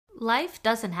Life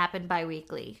doesn't happen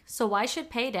bi-weekly, so why should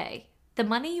payday? The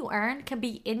money you earn can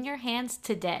be in your hands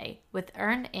today with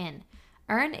EarnIn.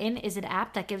 EarnIn is an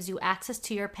app that gives you access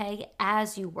to your pay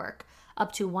as you work,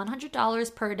 up to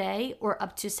 $100 per day or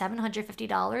up to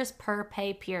 $750 per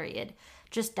pay period.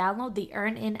 Just download the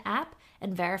EarnIn app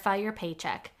and verify your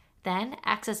paycheck. Then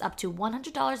access up to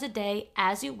 $100 a day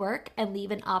as you work and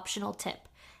leave an optional tip.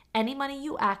 Any money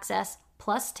you access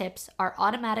plus tips are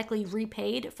automatically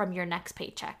repaid from your next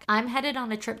paycheck. I'm headed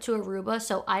on a trip to Aruba,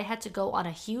 so I had to go on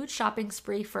a huge shopping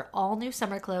spree for all new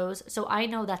summer clothes, so I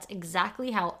know that's exactly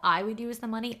how I would use the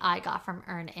money I got from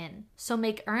EarnIn. So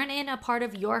make EarnIn a part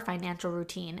of your financial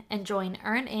routine and join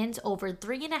EarnIn's over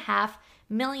 3.5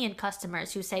 million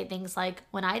customers who say things like,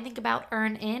 when I think about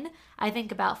EarnIn, I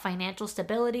think about financial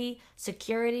stability,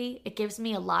 security. It gives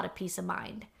me a lot of peace of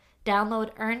mind.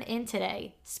 Download EarnIn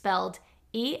today, spelled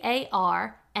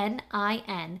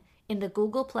EARNIN, in the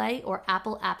Google Play or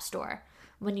Apple App Store.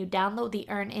 When you download the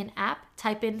EarnIn app,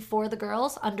 type in For the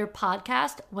Girls under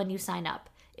podcast when you sign up.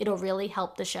 It'll really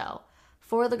help the show.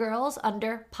 For the Girls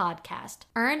under podcast.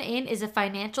 EarnIn is a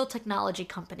financial technology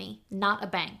company, not a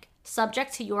bank.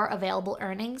 Subject to your available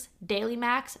earnings, daily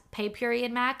max, pay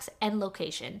period max, and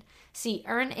location. See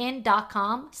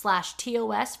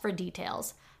earnin.com/TOS for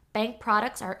details. Bank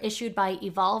products are issued by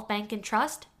Evolve Bank and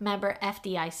Trust, member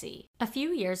FDIC. A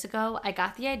few years ago, I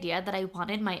got the idea that I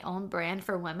wanted my own brand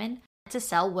for women to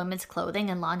sell women's clothing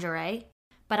and lingerie,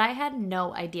 but I had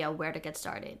no idea where to get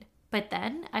started. But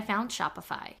then I found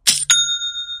Shopify.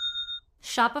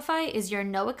 Shopify is your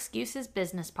no excuses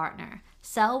business partner.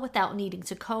 Sell without needing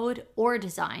to code or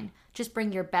design. Just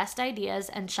bring your best ideas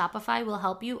and Shopify will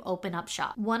help you open up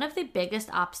shop. One of the biggest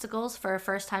obstacles for a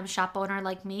first-time shop owner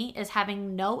like me is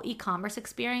having no e-commerce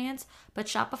experience, but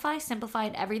Shopify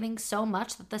simplified everything so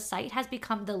much that the site has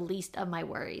become the least of my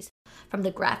worries. From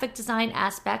the graphic design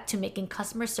aspect to making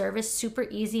customer service super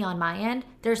easy on my end,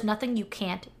 there's nothing you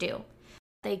can't do.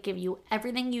 They give you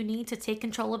everything you need to take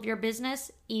control of your business,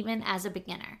 even as a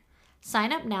beginner.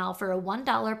 Sign up now for a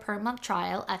 $1 per month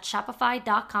trial at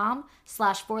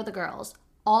shopify.com/forthegirls,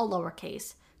 all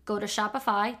lowercase. Go to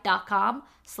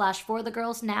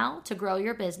shopify.com/forthegirls now to grow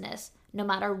your business, no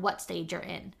matter what stage you're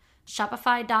in.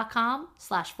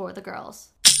 Shopify.com/forthegirls.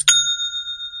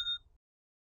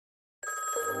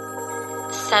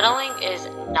 Settling is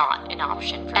not an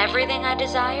option for me. Everything I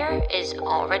desire is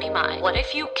already mine. What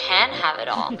if you can have it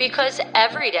all? Because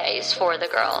every day is for the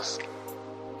girls.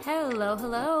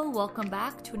 Hello. Welcome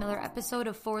back to another episode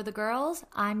of For the Girls.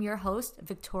 I'm your host,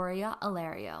 Victoria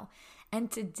Alario.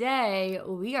 And today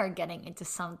we are getting into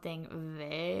something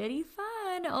very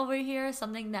fun over here,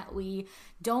 something that we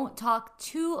don't talk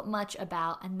too much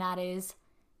about, and that is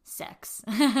sex.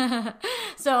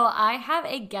 So I have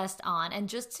a guest on, and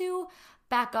just to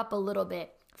back up a little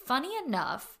bit, funny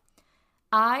enough,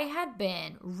 I had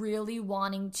been really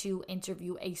wanting to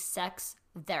interview a sex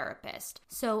therapist.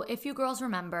 So if you girls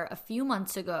remember, a few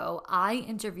months ago, I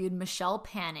interviewed Michelle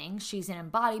Panning. She's an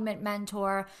embodiment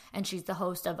mentor, and she's the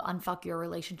host of Unfuck Your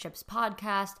Relationships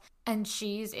podcast. And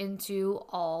she's into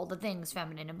all the things,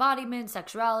 feminine embodiment,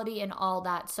 sexuality, and all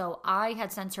that. So I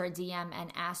had sent her a DM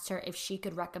and asked her if she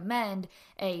could recommend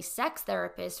a sex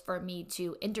therapist for me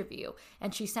to interview.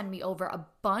 And she sent me over a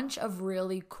bunch of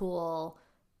really cool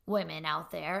women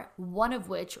out there, one of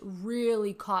which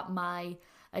really caught my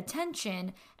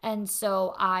attention. And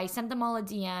so I sent them all a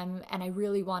DM, and I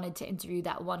really wanted to interview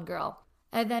that one girl.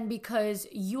 And then, because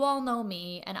you all know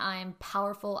me and I'm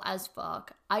powerful as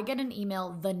fuck, I get an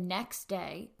email the next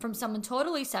day from someone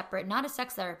totally separate, not a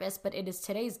sex therapist, but it is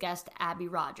today's guest, Abbey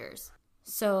Rogers.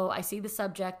 So I see the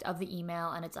subject of the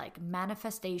email and it's like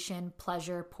manifestation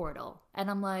pleasure portal. And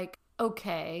I'm like,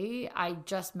 okay, I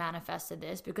just manifested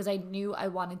this because I knew I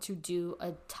wanted to do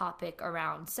a topic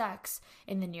around sex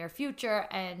in the near future.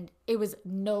 And it was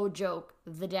no joke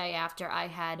the day after I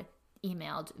had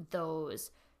emailed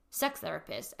those sex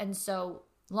therapists. And so,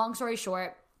 long story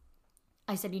short,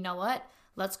 I said, you know what?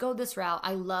 Let's go this route.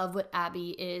 I love what Abbey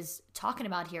is talking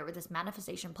about here with this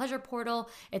manifestation pleasure portal.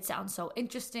 It sounds so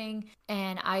interesting.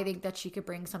 And I think that she could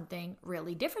bring something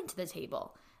really different to the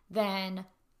table. Then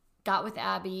got with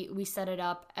Abbey, we set it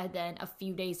up. And then a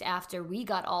few days after we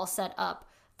got all set up,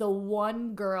 the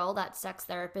one girl, that sex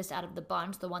therapist out of the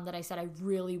bunch, the one that I said I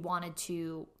really wanted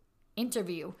to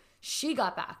interview, she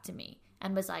got back to me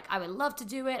and was like, I would love to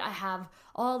do it. I have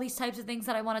all these types of things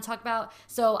that I want to talk about.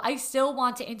 So I still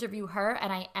want to interview her,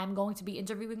 and I am going to be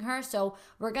interviewing her. So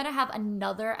we're going to have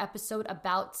another episode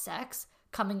about sex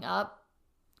coming up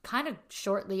kind of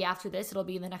shortly after this, it'll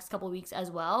be in the next couple of weeks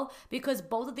as well, because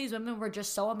both of these women were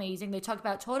just so amazing. They talked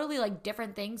about totally like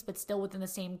different things, but still within the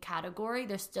same category.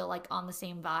 They're still like on the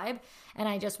same vibe. And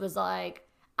I just was like,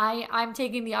 I'm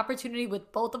taking the opportunity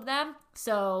with both of them.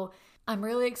 So I'm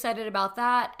really excited about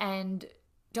that. And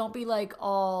don't be like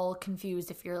all confused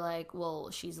if you're like,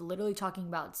 well, she's literally talking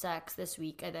about sex this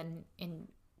week, and then in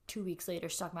 2 weeks later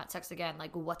she's talking about sex again.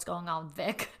 Like, what's going on,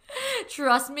 Vic?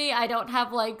 Trust me, I don't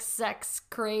have like sex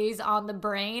craze on the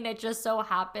brain. It just so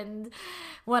happened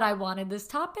when I wanted this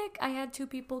topic, I had two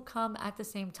people come at the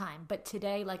same time. But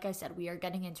today, like I said, we are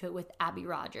getting into it with Abbey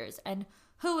Rogers. And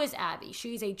who is Abbey?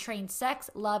 She's a trained sex,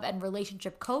 love, and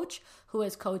relationship coach who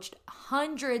has coached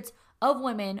hundreds of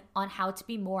women on how to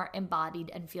be more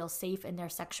embodied and feel safe in their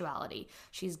sexuality.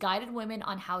 She's guided women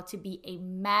on how to be a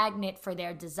magnet for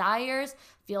their desires,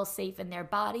 feel safe in their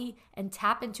body, and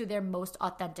tap into their most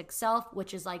authentic self,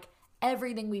 which is like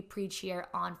everything we preach here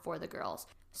on For the Girls.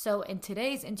 So in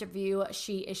today's interview,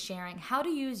 she is sharing how to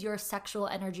use your sexual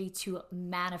energy to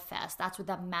manifest. That's what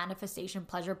that manifestation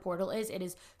pleasure portal is. It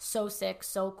is so sick,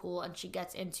 so cool. And she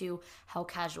gets into how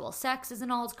casual sex isn't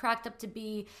all it's cracked up to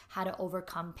be, how to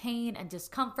overcome pain and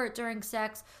discomfort during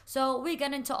sex. So we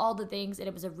get into all the things, and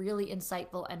it was a really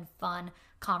insightful and fun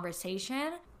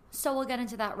conversation. So we'll get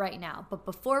into that right now. But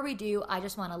before we do, I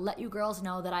just want to let you girls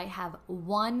know that I have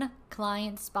one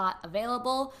client spot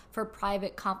available for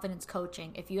private confidence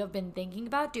coaching. If you have been thinking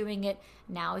about doing it,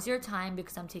 now is your time,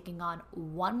 because I'm taking on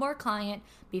one more client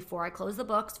before I close the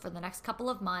books for the next couple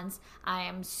of months. I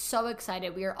am so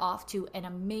excited. We are off to an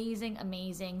amazing,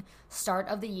 amazing start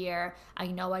of the year. I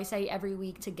know I say every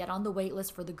week to get on the wait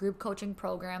list for the group coaching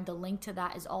program. The link to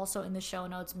that is also in the show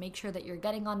notes. Make sure that you're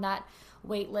getting on that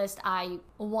wait list. I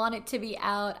want it to be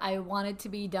out. I want it to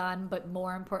be done, but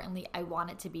more importantly, I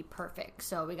want it to be perfect.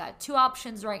 So we got two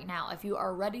options right now. If you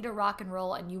are ready to rock and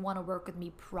roll and you want to work with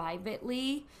me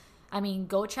privately,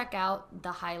 go check out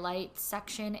the highlight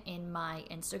section in my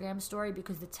Instagram story,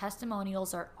 because the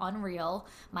testimonials are unreal.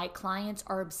 My clients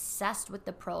are obsessed with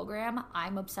the program.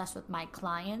 I'm obsessed with my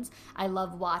clients. I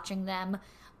love watching them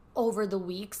over the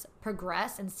weeks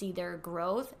progress and see their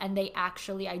growth. And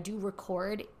I do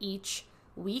record each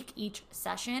week, each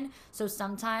session. So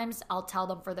sometimes I'll tell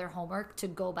them for their homework to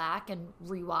go back and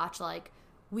rewatch like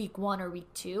week 1 or week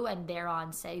 2, and they're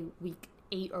on say week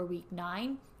 8 or week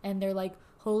 9, and they're like,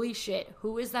 holy shit,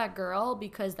 who is that girl?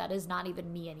 Because that is not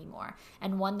even me anymore.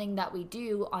 And one thing that we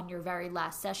do on your very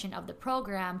last session of the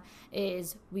program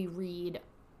is we read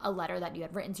a letter that you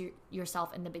had written to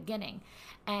yourself in the beginning.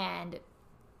 And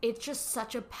it's just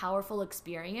such a powerful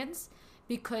experience,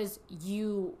 because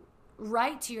you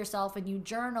write to yourself and you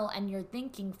journal, and you're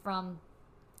thinking from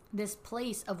this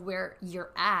place of where you're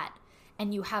at,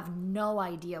 and you have no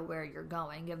idea where you're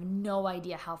going. You have no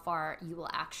idea how far you will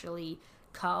actually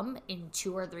come in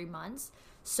 2 or 3 months.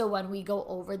 So when we go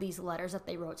over these letters that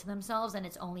they wrote to themselves, and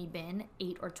it's only been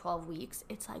 8 or 12 weeks,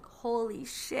 it's like, holy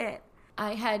shit,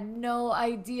 I had no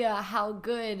idea how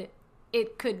good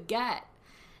it could get.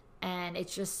 And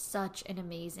it's just such an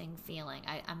amazing feeling.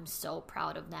 I'm so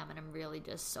proud of them, and I'm really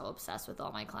just so obsessed with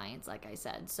all my clients, like I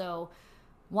said. So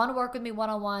want to work with me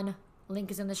one-on-one,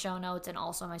 link is in the show notes and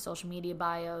also in my social media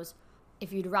bios.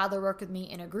 If you'd rather work with me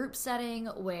in a group setting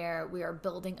where we are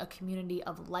building a community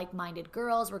of like-minded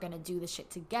girls, we're going to do this shit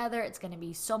together. It's going to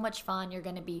be so much fun. You're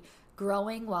going to be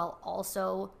growing while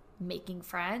also making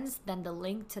friends. Then the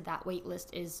link to that wait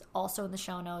list is also in the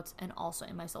show notes and also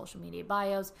in my social media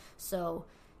bios. So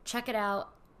check it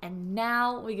out. And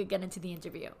now we could get into the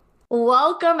interview.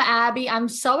 Welcome, Abbey. I'm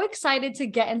so excited to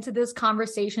get into this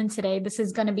conversation today. This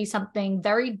is going to be something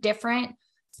very different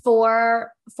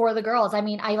for the girls. I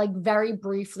like very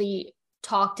briefly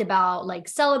talked about like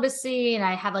celibacy, and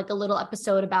I have like a little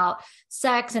episode about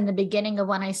sex in the beginning of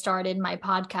when I started my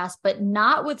podcast, but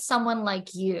not with someone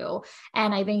like you.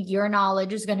 And I think your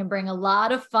knowledge is going to bring a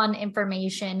lot of fun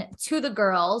information to the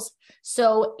girls.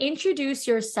 So introduce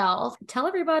yourself. Tell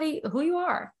everybody who you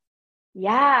are.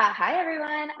 Yeah. Hi,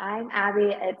 everyone. I'm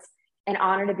Abbey. It's an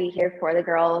honor to be here for the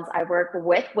girls. I work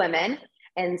with women,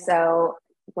 and so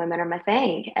women are my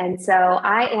thing. And so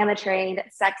I am a trained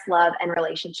sex, love, and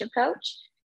relationship coach.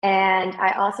 And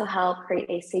I also help create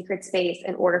a sacred space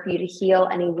in order for you to heal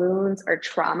any wounds or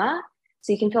trauma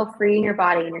so you can feel free in your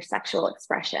body and your sexual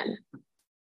expression.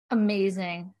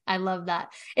 Amazing. I love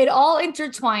that. It all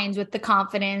intertwines with the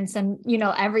confidence and,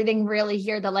 everything really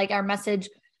here that like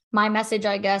my message,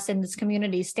 I guess, in this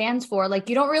community stands for. Like,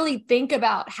 you don't really think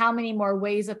about how many more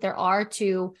ways that there are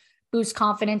to boost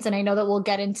confidence. And I know that we'll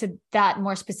get into that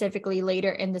more specifically later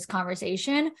in this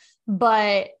conversation,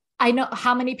 but I know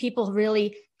how many people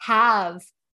really have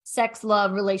sex,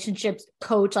 love, relationships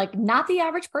coach, like not the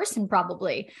average person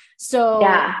probably. So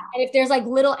Yeah. and if there's like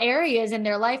little areas in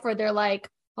their life where they're like,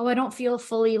 oh, I don't feel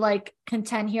fully like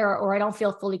content here, or I don't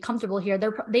feel fully comfortable here,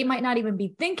 they might not even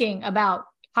be thinking about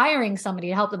hiring somebody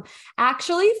to help them.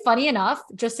 Actually, funny enough,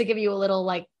 just to give you a little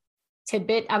like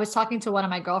tidbit, I was talking to one of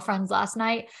my girlfriends last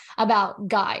night about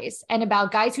guys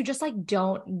who just like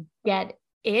don't get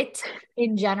it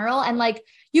in general. And like,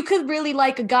 you could really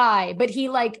like a guy, but he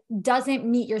like doesn't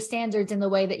meet your standards in the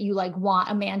way that you like want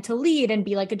a man to lead and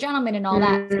be like a gentleman and all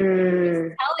that. So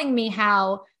she's telling me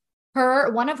how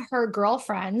one of her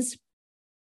girlfriends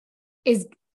is,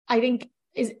 I think,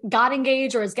 is got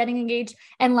engaged or is getting engaged,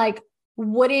 and like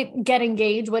wouldn't get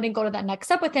engaged, wouldn't go to that next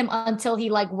step with him until he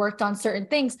like worked on certain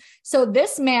things. So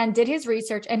this man did his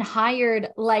research and hired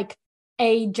like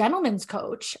a gentleman's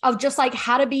coach of just like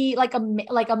how to be like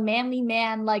a manly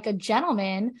man, like a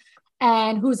gentleman,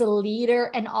 and who's a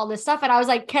leader and all this stuff. And I was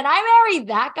like, can I marry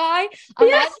that guy?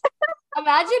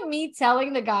 Imagine me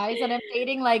telling the guys that I'm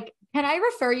dating, like, can I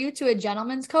refer you to a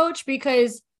gentleman's coach?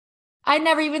 Because I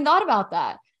never even thought about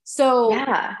that. So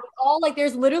Yeah. all like,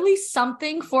 there's literally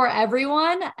something for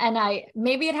everyone. And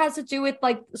maybe it has to do with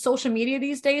like social media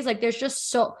these days. Like there's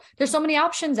so many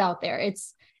options out there.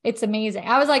 It's amazing.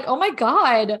 I was like, oh my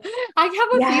God, I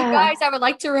have a few guys I would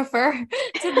like to refer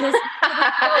to this.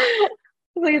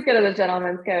 Please go to the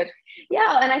gentleman's coach.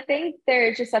 Yeah. And I think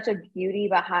there's just such a beauty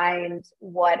behind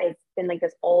what has been like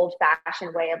this old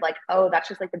fashioned way of like, oh, that's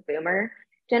just like the boomer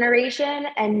generation.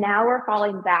 And now we're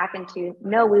falling back into,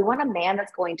 no, we want a man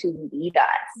that's going to lead us.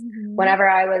 Mm-hmm. Whenever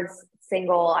I was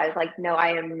single, I was like, no,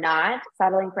 I am not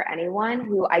settling for anyone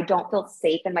who I don't feel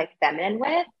safe in my feminine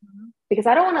with, because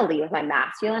I don't want to lead with my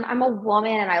masculine. I'm a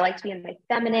woman and I like to be in my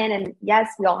feminine. And yes,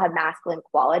 we all have masculine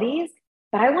qualities,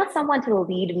 but I want someone to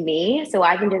lead me so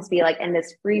I can just be like in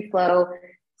this free flow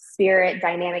spirit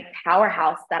dynamic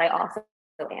powerhouse that I also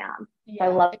am. Yeah. I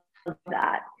love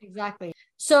that. Exactly.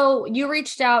 So you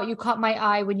reached out, you caught my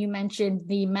eye when you mentioned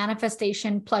the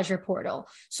manifestation pleasure portal.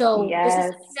 So this is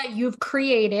something that you've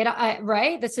created,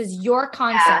 right? This is your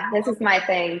concept. Yeah, this is my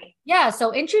thing. Yeah.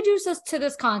 So introduce us to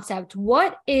this concept.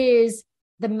 What is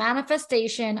the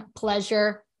manifestation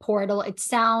pleasure portal? It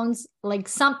sounds like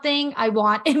something I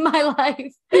want in my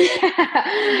life.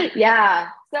 Yeah.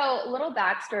 So a little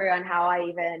backstory on how I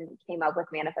even came up with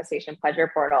manifestation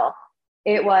pleasure portal.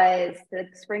 It was the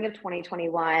spring of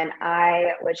 2021.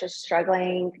 I was just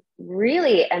struggling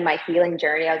really in my healing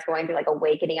journey. I was going through like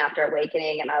awakening after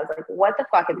awakening. And I was like, what the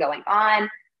fuck is going on?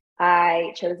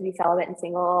 I chose to be celibate and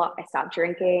single. I stopped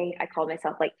drinking. I called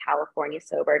myself like California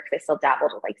sober because I still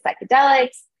dabbled with like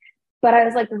psychedelics. But I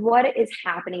was like, what is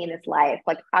happening in this life?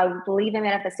 Like, I believe in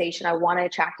manifestation. I want to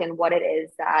attract in what it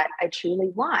is that I truly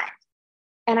want.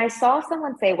 And I saw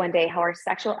someone say one day how our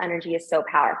sexual energy is so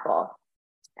powerful.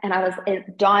 And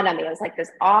it dawned on me. It was like this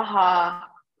aha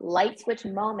light switch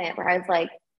moment where I was like,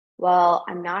 well,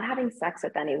 I'm not having sex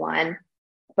with anyone,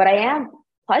 but I am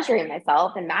pleasuring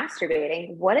myself and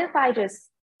masturbating. What if I just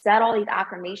set all these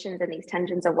affirmations and these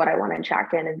tensions of what I want to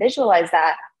attract in and visualize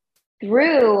that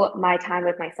through my time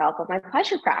with myself, of my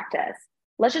pleasure practice?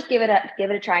 Let's just give it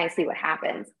a try and see what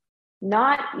happens.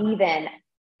 Not even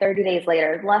 30 days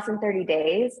later, less than 30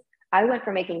 days, I went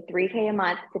from making $3K a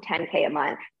month to $10K a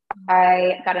month.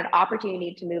 I got an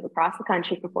opportunity to move across the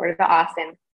country from Florida to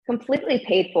Austin, completely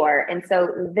paid for. And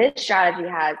so this strategy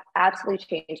has absolutely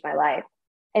changed my life.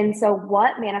 And so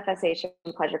what manifestation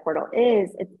pleasure portal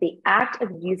is, it's the act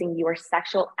of using your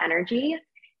sexual energy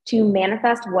to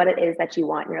manifest what it is that you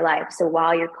want in your life. So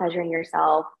while you're pleasuring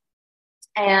yourself,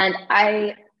 and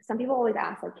some people always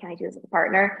ask, like, can I do this with a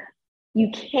partner?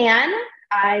 You can.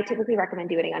 I typically recommend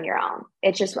doing it on your own.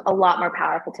 It's just a lot more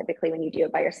powerful typically when you do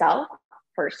it by yourself.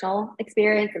 Personal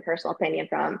experience and personal opinion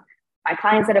from my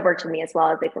clients that have worked with me, as well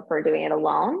as they prefer doing it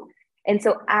alone. And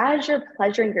so as you're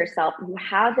pleasuring yourself, you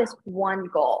have this one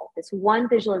goal, this one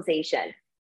visualization.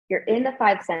 You're in the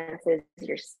five senses,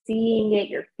 you're seeing it,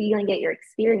 you're feeling it, you're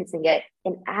experiencing it.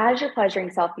 And as you're pleasuring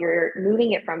yourself, you're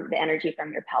moving it from the energy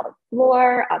from your pelvic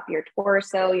floor, up your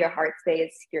torso, your heart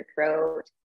space, your throat,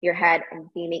 your head, and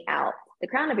beaming out the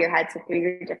crown of your head, so through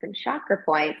your different chakra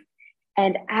points.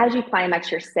 And as you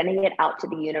climax, you're sending it out to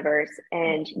the universe,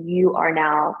 and you are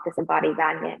now this embodied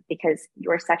magnet because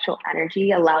your sexual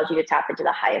energy allows you to tap into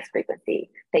the highest frequency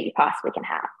that you possibly can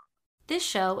have. This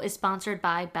show is sponsored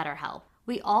by BetterHelp.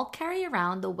 We all carry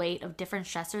around the weight of different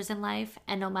stressors in life,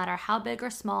 and no matter how big or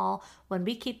small, when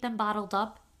we keep them bottled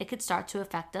up, it could start to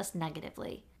affect us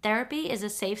negatively. Therapy is a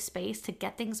safe space to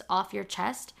get things off your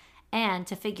chest and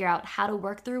to figure out how to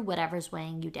work through whatever's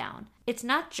weighing you down. It's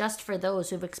not just for those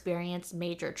who've experienced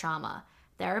major trauma.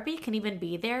 Therapy can even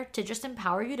be there to just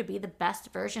empower you to be the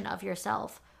best version of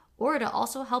yourself, or to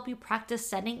also help you practice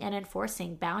setting and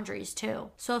enforcing boundaries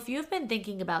too. So if you've been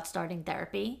thinking about starting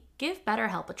therapy, give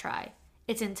BetterHelp a try.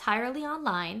 It's entirely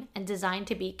online and designed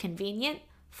to be convenient,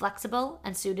 flexible,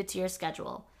 and suited to your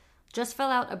schedule. Just fill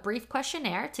out a brief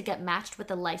questionnaire to get matched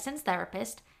with a licensed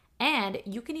therapist, and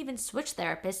you can even switch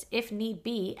therapists if need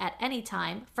be at any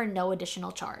time for no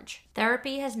additional charge.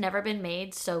 Therapy has never been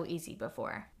made so easy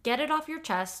before. Get it off your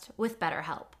chest with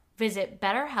BetterHelp. Visit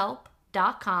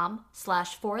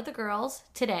betterhelp.com/forthegirls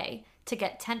today to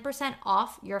get 10%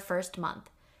 off your first month.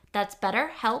 That's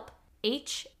BetterHelp,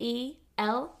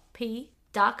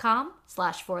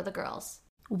 HELP.com/forthegirls.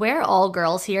 We're all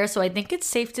girls here, so I think it's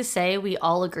safe to say we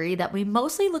all agree that we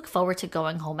mostly look forward to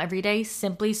going home every day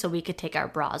simply so we could take our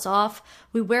bras off.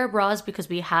 We wear bras because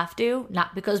we have to,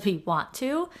 not because we want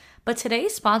to. But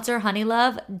today's sponsor,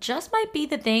 Honeylove, just might be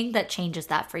the thing that changes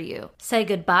that for you. Say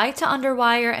goodbye to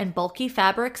underwire and bulky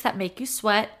fabrics that make you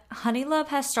sweat. Honeylove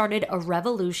has started a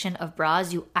revolution of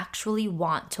bras you actually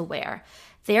want to wear.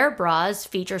 Their bras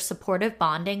feature supportive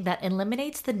bonding that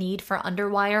eliminates the need for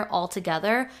underwire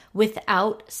altogether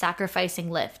without sacrificing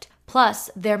lift.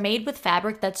 Plus, they're made with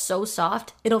fabric that's so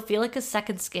soft, it'll feel like a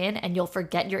second skin and you'll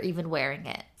forget you're even wearing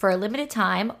it. For a limited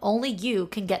time, only you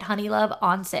can get Honeylove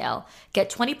on sale. Get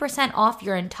 20% off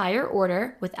your entire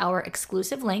order with our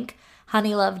exclusive link,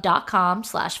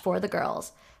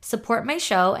 honeylove.com/forthegirls. Support my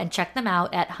show and check them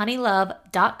out at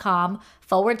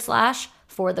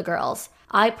honeylove.com/forthegirls.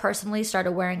 I personally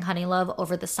started wearing Honeylove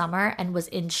over the summer and was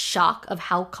in shock of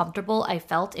how comfortable I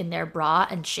felt in their bra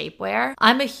and shapewear.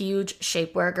 I'm a huge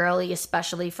shapewear girly,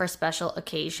 especially for special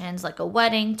occasions like a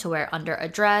wedding, to wear under a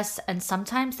dress, and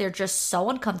sometimes they're just so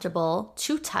uncomfortable,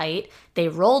 too tight, they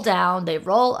roll down, they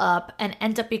roll up, and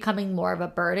end up becoming more of a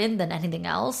burden than anything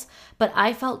else. But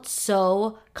I felt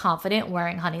so confident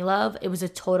wearing Honeylove. It was a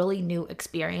totally new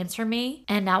experience for me,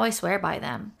 and now I swear by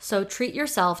them. So treat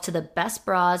yourself to the best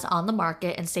bras on the market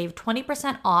and save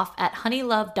 20% off at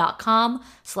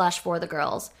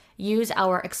honeylove.com/forthegirls. Use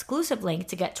our exclusive link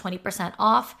to get 20%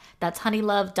 off. That's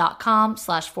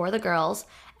honeylove.com/forthegirls.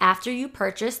 After you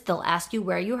purchase, they'll ask you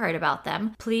where you heard about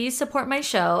them. Please support my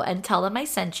show and tell them I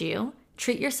sent you.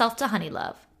 Treat yourself to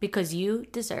Honeylove because you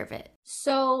deserve it.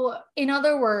 So, in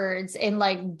other words, in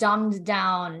like dumbed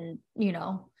down,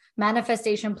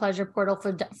 manifestation pleasure portal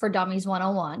for dummies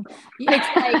 101, it's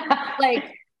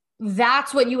like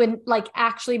that's what you like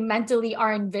actually mentally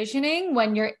are envisioning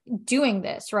when you're doing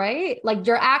this, right? Like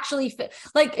you're actually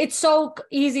like, it's so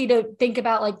easy to think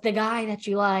about like the guy that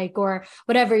you like or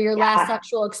whatever your last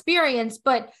sexual experience,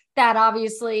 but that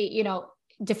obviously,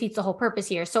 defeats the whole purpose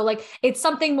here. So like, it's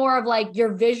something more of like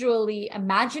you're visually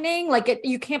imagining, like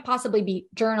you can't possibly be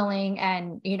journaling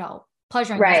and,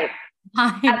 pleasuring. Right.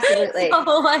 Absolutely.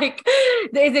 So like,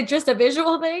 is it just a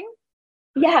visual thing?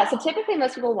 Yeah. So typically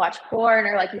most people watch porn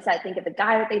or like you said, think of the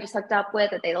guy that they just hooked up with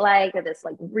that they like, or this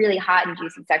like really hot and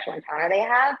juicy sexual encounter they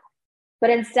have. But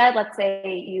instead, let's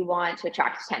say you want to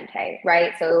attract 10K,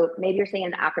 right? So maybe you're saying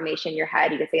an affirmation in your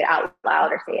head, you can say it out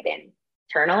loud or say it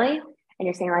internally. And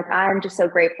you're saying like, I'm just so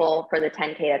grateful for the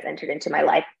 10K that's entered into my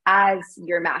life as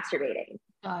you're masturbating.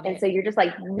 And so you're just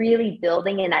like really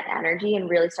building in that energy and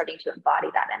really starting to embody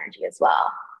that energy as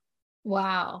well.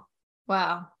 Wow.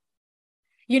 I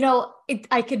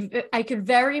could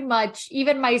very much,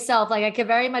 even myself, like I could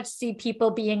very much see people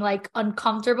being like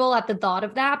uncomfortable at the thought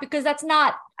of that, because that's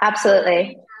not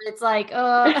absolutely. It's like,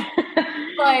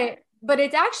 but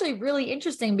it's actually really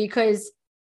interesting because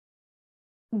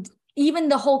even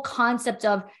the whole concept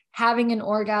of having an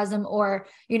orgasm or,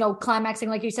 climaxing,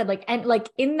 like you said, like, and like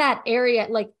in that area,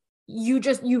 like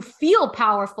you feel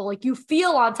powerful, like you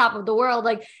feel on top of the world,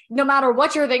 like no matter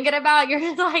what you're thinking about, you're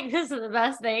just like, this is the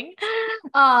best thing.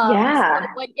 So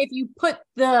like if you put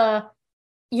the,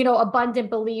 abundant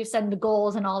beliefs and the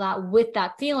goals and all that with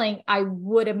that feeling, I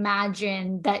would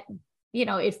imagine that,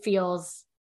 it feels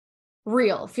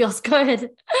real, feels good.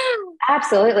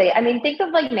 Absolutely. I mean, think of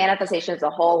like manifestation as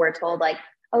a whole. We're told like,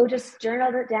 oh, just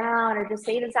journal it down or just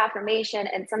say this affirmation.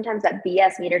 And sometimes that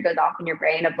BS meter goes off in your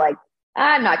brain of like,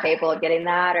 I'm not capable of getting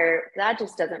that, or that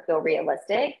just doesn't feel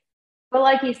realistic. But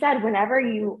like you said, whenever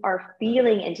you are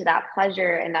feeling into that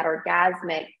pleasure and that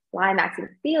orgasmic climaxing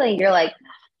feeling, you're like,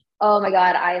 oh my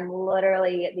God, I am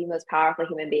literally the most powerful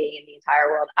human being in the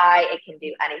entire world. I can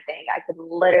do anything. I could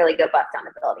literally go bust down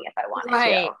a building if I wanted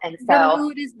to. And so the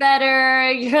mood is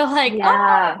better. You're like, oh,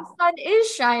 the sun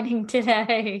is shining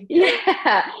today.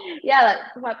 Yeah.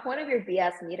 That point of your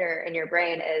BS meter in your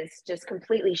brain is just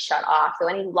completely shut off. So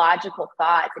any logical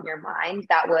thoughts in your mind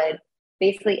that would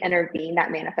basically intervene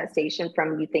that manifestation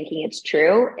from you thinking it's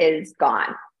true is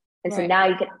gone. And so now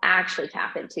you can actually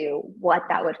tap into what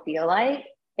that would feel like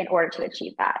in order to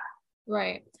achieve that.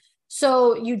 Right.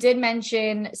 So you did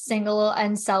mention single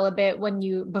and celibate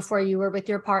before you were with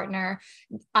your partner.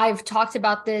 I've talked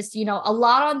about this, a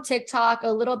lot on TikTok,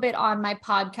 a little bit on my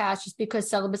podcast, just because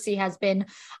celibacy has been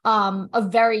a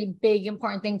very big,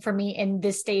 important thing for me in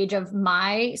this stage of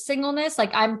my singleness.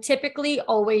 Like I'm typically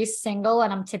always single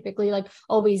and I'm typically like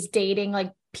always dating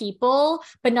like people,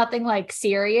 but nothing like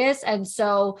serious. And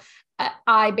so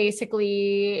I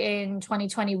basically in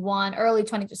 2021,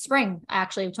 spring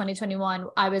actually of 2021,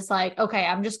 I was like, okay,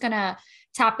 I'm just going to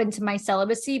tap into my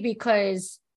celibacy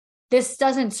because this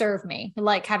doesn't serve me.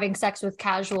 Like having sex with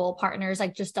casual partners,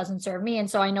 like just doesn't serve me. And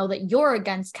so I know that you're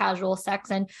against casual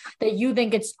sex and that you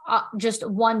think it's just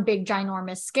one big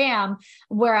ginormous scam.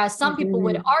 Whereas some people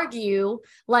would argue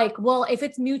like, well, if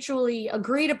it's mutually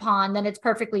agreed upon, then it's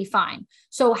perfectly fine.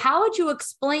 So how would you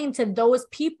explain to those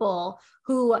people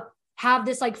who have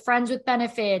this like friends with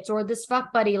benefits or this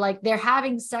fuck buddy, like they're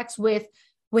having sex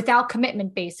without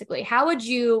commitment, basically? How would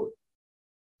you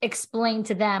explain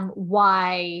to them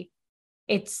why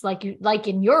it's like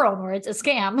in your own words, a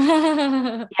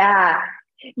scam?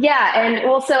 Yeah. And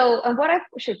also what I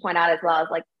should point out as well is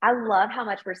like, I love how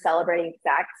much we're celebrating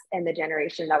sex and the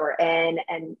generation that we're in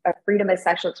and a freedom of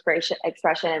sexual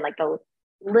expression and like the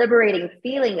liberating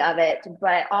feeling of it. But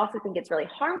I also think it's really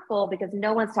harmful because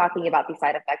no one's talking about the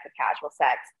side effects of casual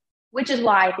sex, which is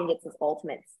why I think it's this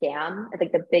ultimate scam. I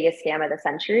think the biggest scam of the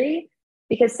century,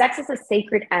 because sex is a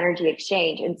sacred energy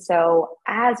exchange. And so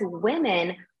as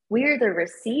women, we're the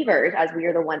receivers as we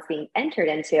are the ones being entered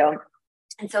into.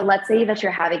 And so let's say that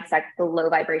you're having sex with a low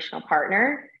vibrational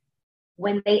partner.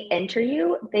 When they enter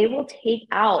you, they will take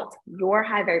out your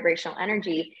high vibrational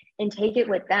energy and take it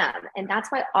with them. And that's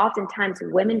why oftentimes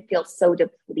women feel so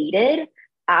depleted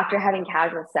after having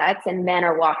casual sex, and men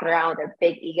are walking around with their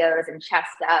big egos and chest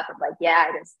up of like, yeah,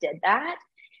 I just did that.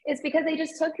 It's because they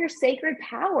just took your sacred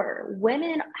power.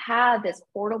 Women have this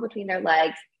portal between their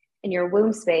legs and your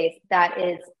womb space that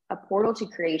is a portal to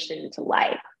creation, to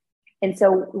life. And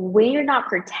so when you're not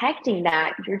protecting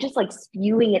that, you're just like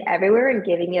spewing it everywhere and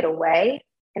giving it away.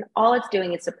 And all it's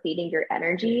doing is depleting your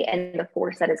energy and the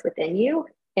force that is within you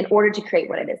in order to create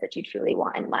what it is that you truly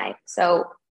want in life. So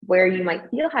where you might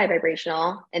feel high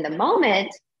vibrational in the moment,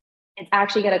 it's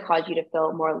actually going to cause you to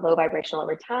feel more low vibrational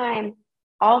over time.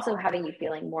 Also having you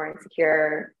feeling more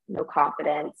insecure, no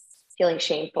confidence, feeling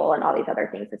shameful, and all these other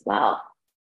things as well.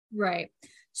 Right.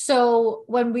 So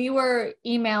when we were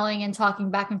emailing and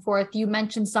talking back and forth, you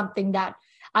mentioned something that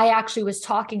I actually was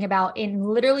talking about in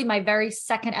literally my very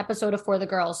second episode of For the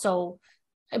Girls. So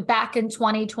back in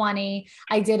 2020,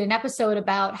 I did an episode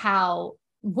about how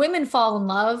women fall in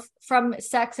love from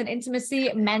sex and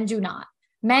intimacy. Men do not.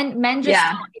 Men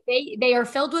just, they are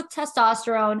filled with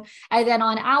testosterone. And then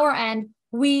on our end,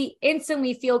 we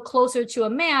instantly feel closer to a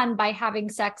man by having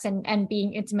sex and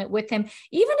being intimate with him,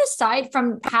 even aside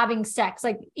from having sex.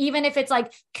 Like, even if it's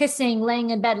like kissing,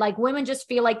 laying in bed, like women just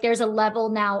feel like there's a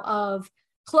level now of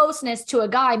closeness to a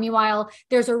guy. Meanwhile,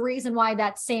 there's a reason why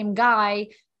that same guy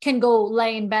can go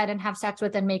lay in bed and have sex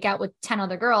with and make out with 10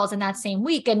 other girls in that same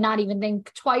week and not even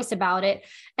think twice about it.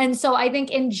 And so I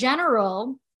think in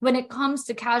general, when it comes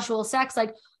to casual sex,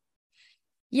 like,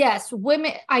 yes,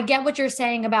 women, I get what you're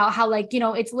saying about how, like,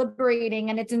 it's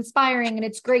liberating and it's inspiring and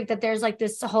it's great that there's like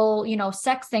this whole,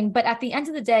 sex thing. But at the end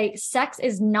of the day, sex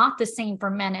is not the same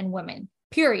for men and women,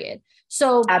 period.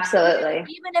 So absolutely,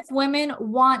 even if women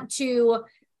want to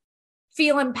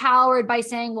feel empowered by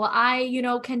saying, well, I,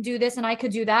 can do this and I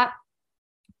could do that,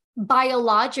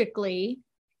 biologically,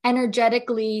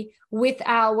 energetically, with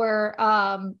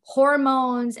our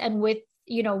hormones and with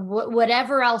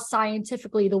whatever else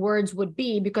scientifically the words would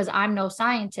be, because I'm no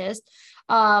scientist,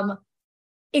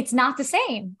 it's not the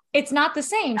same. It's not the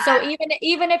same. So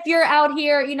even if you're out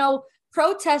here,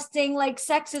 protesting like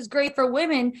sex is great for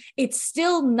women, it's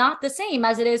still not the same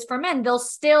as it is for men. They'll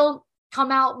still come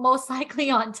out most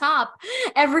likely on top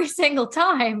every single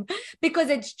time because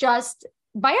it's just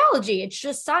biology, it's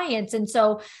just science. And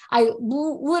so I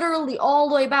literally all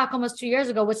the way back almost 2 years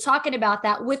ago was talking about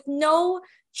that with no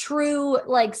true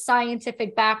like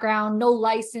scientific background, no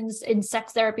license in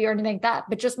sex therapy or anything like that,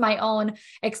 but just my own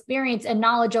experience and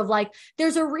knowledge of like,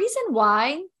 there's a reason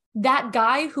why that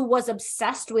guy who was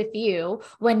obsessed with you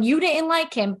when you didn't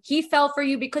like him, he fell for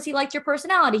you because he liked your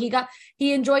personality.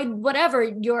 He enjoyed whatever,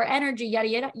 your energy, yada,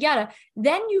 yada, yada.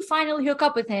 Then you finally hook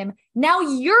up with him. Now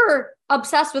you're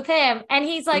obsessed with him. And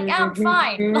he's like, I'm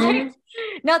fine. Like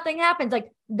nothing happens.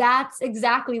 Like that's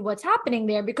exactly what's happening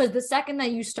there, because the second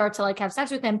that you start to like have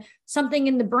sex with him, something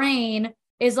in the brain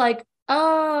is like,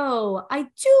 oh, I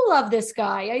do love this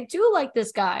guy. I do like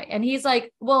this guy. And he's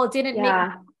like, well, it didn't make me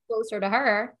closer to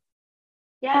her.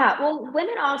 Yeah. Well,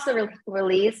 women also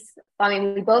release, I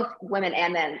mean, we both, women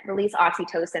and men, release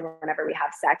oxytocin whenever we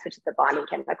have sex, which is the bonding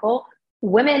chemical.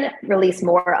 Women release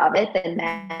more of it than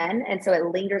men. And so it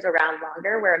lingers around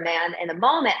longer, where a man in the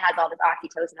moment has all this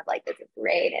oxytocin of like, this is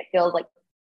great. It feels like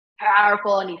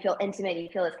powerful and you feel intimate and you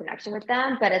feel this connection with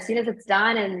them. But as soon as it's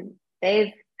done and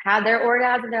they've had their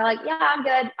orgasm, they're like, yeah, I'm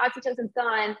good. Oxytocin's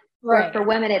gone. Right. For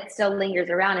women, it still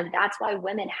lingers around. And that's why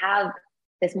women have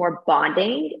this more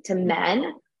bonding to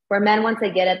men, where men, once they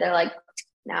get it, they're like,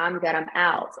 no, I'm good, I'm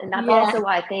out. And that's also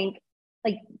why I think,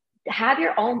 like, have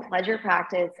your own pleasure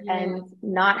practice and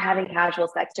not having casual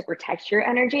sex to protect your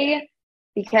energy,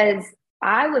 because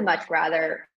I would much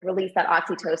rather release that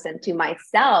oxytocin to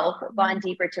myself, bond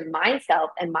deeper to myself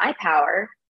and my power,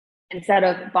 instead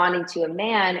of bonding to a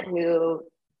man who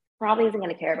probably isn't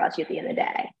going to care about you at the end of the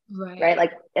day. Right?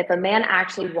 Like, if a man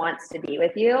actually wants to be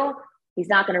with you, he's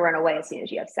not going to run away as soon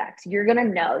as you have sex. You're going to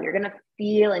know, you're going to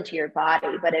feel into your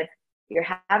body. But if you're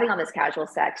having all this casual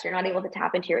sex, you're not able to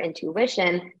tap into your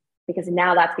intuition, because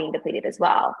now that's being depleted as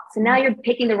well. So now you're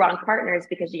picking the wrong partners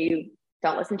because you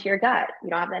don't listen to your gut. You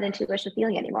don't have that intuition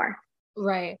feeling anymore.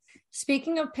 Right.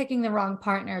 Speaking of picking the wrong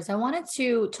partners, I wanted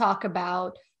to talk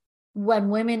about when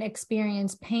women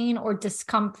experience pain or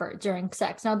discomfort during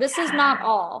sex. Now, this is not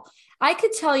all. I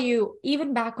could tell you,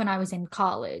 even back when I was in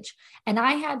college and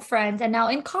I had friends, and now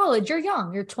in college, you're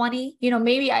young, you're 20,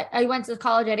 maybe I went to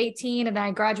college at 18 and then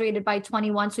I graduated by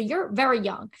 21. So you're very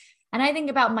young. And I think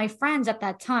about my friends at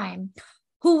that time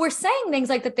who were saying things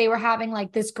like that they were having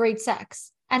like this great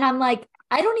sex. And I'm like,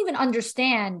 I don't even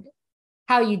understand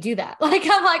how you do that. Like,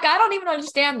 I'm like, I don't even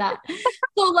understand that.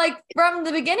 So like from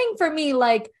the beginning for me,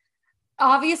 like,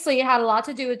 obviously it had a lot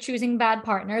to do with choosing bad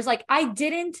partners. Like, I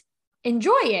didn't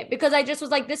enjoy it because I just was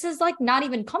like, this is like not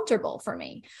even comfortable for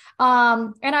me.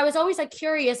 And I was always like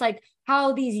curious, like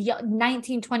how these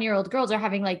 19, 20-year-old girls are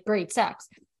having like great sex.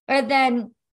 And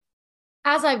then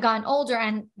as I've gotten older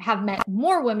and have met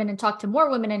more women and talked to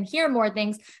more women and hear more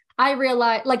things, I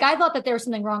realized, like, I thought that there was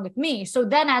something wrong with me. So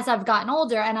then as I've gotten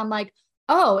older and I'm like,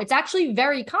 oh, it's actually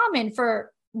very common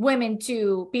for women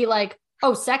to be like,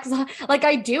 oh, sex, like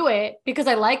I do it because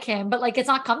I like him, but like, it's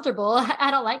not comfortable.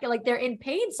 I don't like it. Like, they're in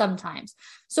pain sometimes.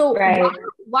 So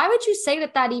why would you say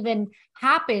that that even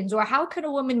happens, or how could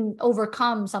a woman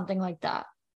overcome something like that?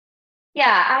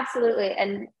 Yeah, absolutely.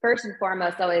 And first and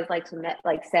foremost, I always like to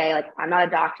say, like, I'm not a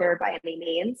doctor by any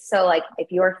means. So like,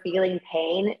 if you're feeling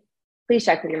pain, please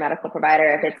check with your medical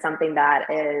provider if it's something that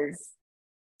is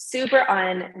super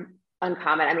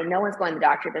uncommon. I mean, no one's going to the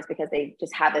doctor just because they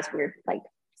just have this weird, like,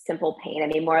 simple pain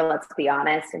anymore. Let's be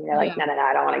honest. And you're like, no,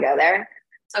 I don't want to go there.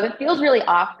 So if it feels really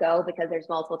off, go, because there's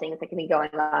multiple things that can be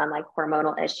going on, like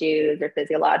hormonal issues or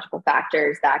physiological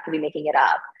factors that could be making it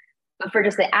up. But for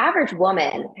just the average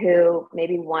woman who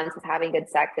maybe once was having good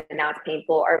sex and now it's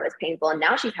painful, or it was painful and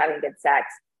now she's having good sex,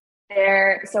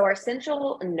 so our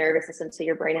central nervous system, so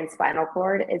your brain and spinal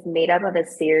cord, is made up of a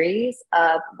series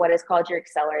of what is called your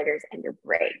accelerators and your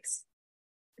brakes.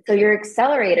 So your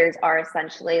accelerators are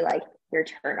essentially like your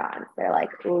turn on. They're like,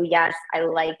 oh yes, I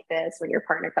like this. When your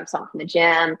partner comes home from the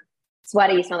gym,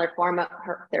 sweaty, you smell their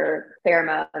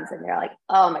pheromones, and they're like,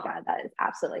 oh my God, that is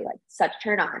absolutely like such a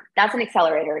turn on. That's an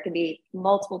accelerator. It can be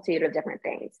multitude of different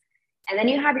things. And then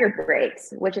you have your brakes,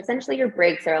 which essentially your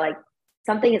brakes are like,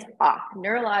 something is off.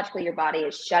 Neurologically, your body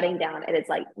is shutting down and it's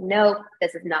like, nope,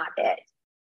 this is not it.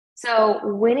 So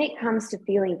when it comes to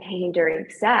feeling pain during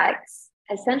sex,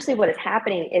 essentially what is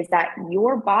happening is that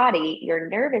your body, your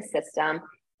nervous system,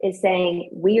 is saying,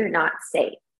 we are not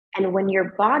safe. And when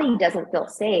your body doesn't feel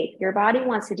safe, your body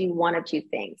wants to do one of two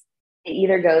things. It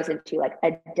either goes into like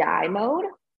a die mode,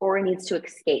 or it needs to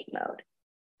escape mode.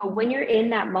 But when you're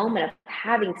in that moment of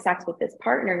having sex with this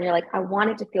partner and you're like, I want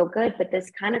it to feel good, but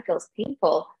this kind of feels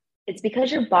painful, it's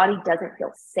because your body doesn't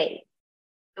feel safe.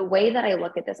 The way that I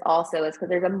look at this also is because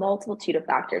there's a multitude of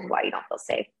factors why you don't feel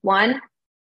safe. One,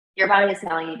 your body is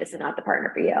telling you this is not the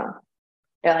partner for you.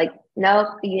 They're like, nope,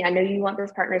 I know you want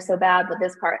this partner so bad, but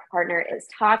this partner is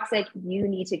toxic. You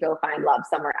need to go find love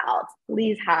somewhere else.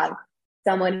 Please have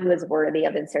someone who is worthy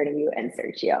of inserting you,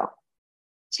 insert you.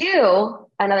 Two,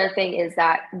 another thing is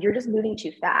that you're just moving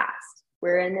too fast.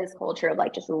 We're in this culture of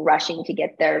like just rushing to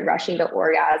get there, rushing to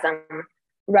orgasm,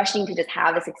 rushing to just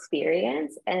have this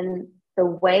experience. And the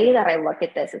way that I look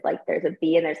at this is like, there's a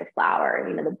bee and there's a flower.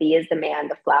 You know, the bee is the man,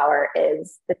 the flower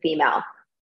is the female.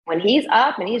 When he's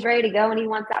up and he's ready to go and he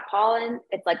wants that pollen,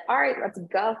 it's like, all right, let's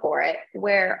go for it.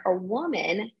 Where a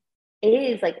woman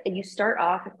is like, you start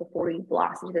off before you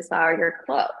blossom into this flower, you're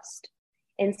closed.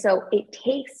 And so it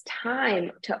takes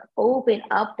time to open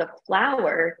up the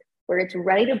flower where it's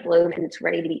ready to bloom and it's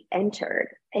ready to be entered.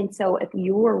 And so if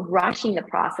you're rushing the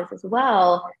process as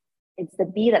well, it's the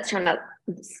bee that's trying to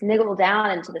sniggle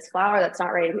down into this flower that's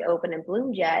not ready to be open and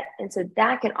bloomed yet. And so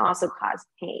that can also cause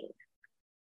pain.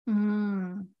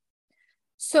 Mm.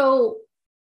 So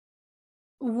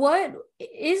what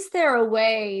is there a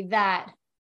way that,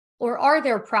 or are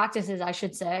there practices, I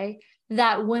should say,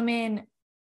 that women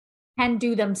can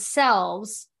do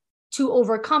themselves to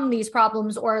overcome these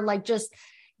problems, or like just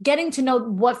getting to know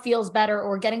what feels better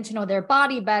or getting to know their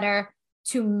body better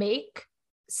to make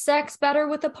sex better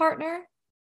with a partner?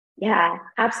 Yeah,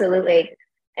 absolutely.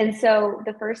 And so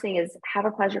the first thing is have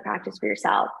a pleasure practice for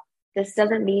yourself. This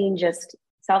doesn't mean just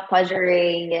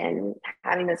self-pleasuring and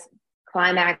having this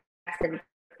climax and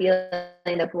feeling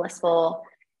the blissful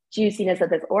juiciness of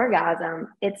this orgasm.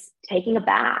 It's taking a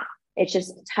bath. It's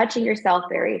just touching yourself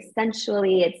very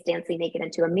sensually. It's dancing naked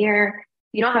into a mirror.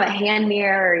 You don't have a hand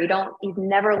mirror, or you've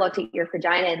never looked at your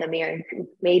vagina in the mirror and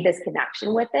made this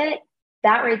connection with it.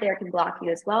 That right there can block you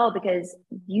as well, because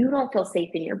you don't feel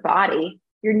safe in your body.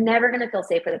 You're never going to feel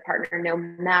safe with a partner, no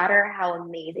matter how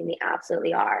amazing they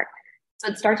absolutely are. So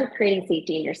it starts with creating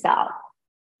safety in yourself.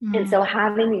 And so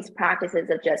having these practices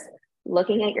of just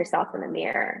looking at yourself in the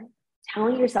mirror,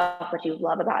 telling yourself what you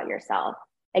love about yourself,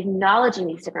 acknowledging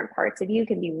these different parts of you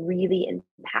can be really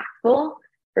impactful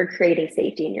for creating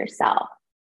safety in yourself.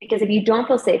 Because if you don't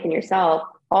feel safe in yourself,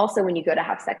 also when you go to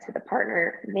have sex with a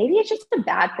partner, maybe it's just a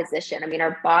bad position. I mean,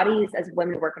 our bodies as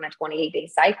women work on a 28-day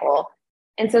cycle.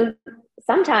 And so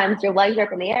sometimes your legs are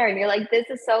up in the air and you're like, this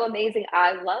is so amazing.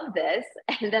 I love this.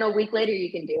 And then a week later,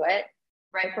 you can do it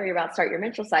right before you're about to start your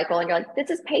menstrual cycle. And you're like, this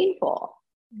is painful.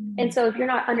 And so if you're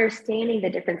not understanding the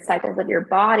different cycles of your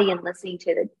body and listening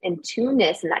to the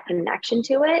in-tuneness and that connection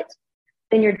to it,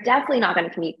 then you're definitely not going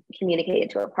to communicate it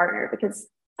to a partner, because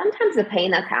sometimes the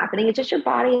pain that's happening, it's just your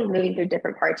body is moving through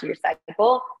different parts of your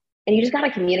cycle. And you just got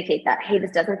to communicate that, hey,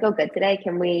 this doesn't feel good today.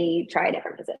 Can we try a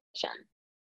different position?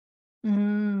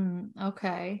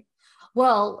 Okay.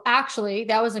 Well, actually,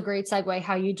 that was a great segue,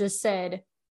 how you just said,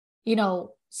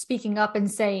 speaking up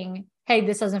and saying, hey,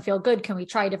 this doesn't feel good. Can we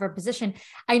try a different position?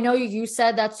 I know you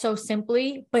said that so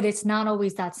simply, but it's not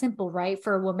always that simple, right?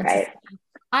 For a woman to say,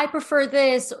 I prefer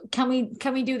this. Can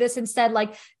we do this instead?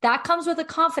 Like that comes with a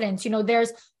confidence.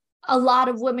 There's a lot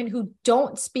of women who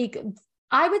don't speak.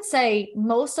 I would say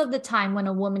most of the time when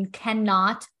a woman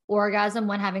cannot orgasm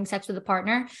when having sex with a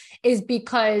partner is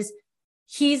because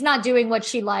he's not doing what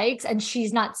she likes and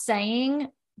she's not saying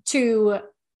to,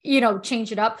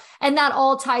 change it up. And that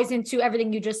all ties into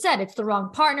everything you just said. It's the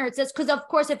wrong partner. It's just because, of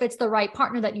course, if it's the right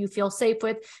partner that you feel safe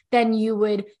with, then you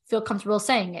would feel comfortable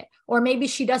saying it. Or maybe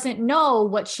she doesn't know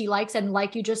what she likes. And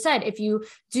like you just said, if you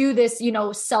do this,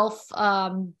 self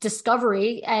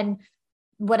discovery and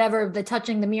whatever, the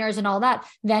touching the mirrors and all that,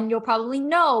 then you'll probably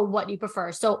know what you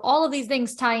prefer. So all of these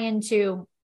things tie into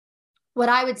what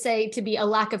I would say to be a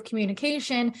lack of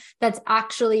communication that's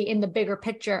actually, in the bigger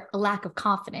picture, a lack of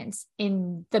confidence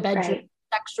in the bedroom,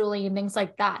 sexually, and things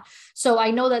like that. So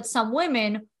I know that some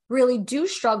women really do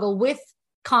struggle with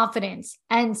confidence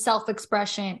and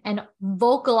self-expression and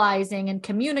vocalizing and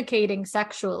communicating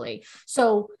sexually.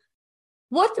 So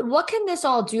what can this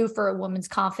all do for a woman's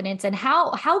confidence, and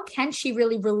how can she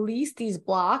really release these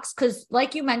blocks? Because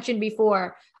like you mentioned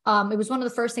before, it was one of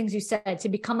the first things you said, to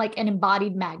become like an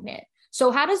embodied magnet. So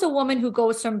how does a woman who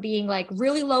goes from being like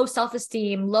really low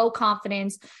self-esteem, low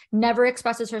confidence, never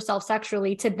expresses herself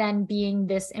sexually, to then being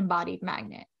this embodied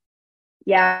magnet?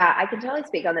 Yeah, I can totally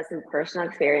speak on this in personal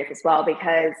experience as well,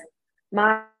 because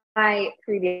my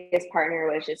previous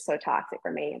partner was just so toxic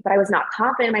for me. But I was not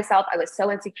confident in myself. I was so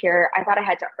insecure. I thought I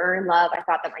had to earn love. I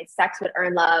thought that my sex would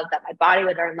earn love, that my body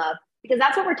would earn love, because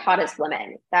that's what we're taught as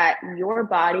women, that your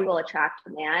body will attract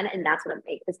a man, and that's what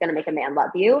is going to make a man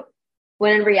love you.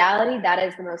 When in reality, that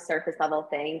is the most surface level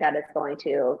thing that is going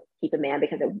to keep a man,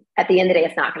 because at the end of the day,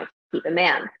 it's not going to keep a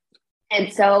man.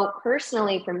 And so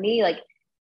personally for me, like,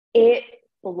 it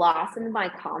blossomed my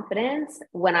confidence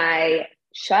when I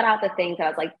shut out the things that I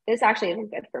was like, this actually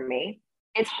isn't good for me.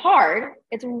 It's hard.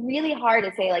 It's really hard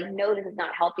to say, like, no, this is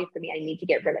not healthy for me. I need to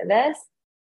get rid of this,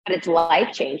 but it's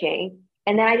life-changing.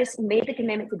 And then I just made the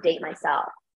commitment to date myself.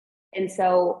 And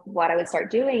so what I would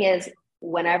start doing is,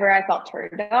 whenever I felt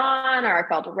turned on or I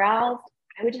felt aroused,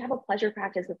 I would just have a pleasure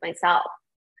practice with myself.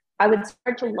 I would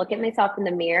start to look at myself in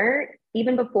the mirror,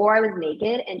 even before I was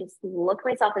naked, and just look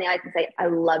myself in the eyes and say, I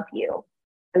love you.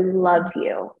 I love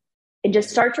you. And just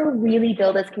start to really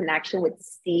build this connection with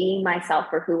seeing myself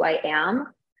for who I am.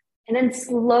 And then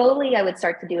slowly I would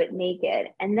start to do it naked.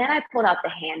 And then I pulled out the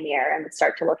hand mirror and would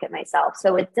start to look at myself.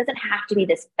 So it doesn't have to be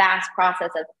this fast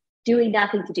process of doing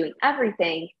nothing to doing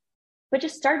everything, but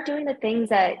just start doing the things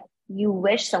that you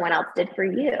wish someone else did for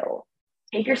you.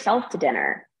 Take yourself to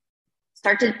dinner.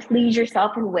 Start to please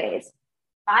yourself in ways.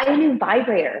 Buy a new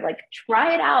vibrator, like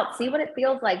try it out, see what it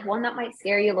feels like. One that might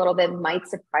scare you a little bit might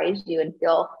surprise you and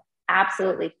feel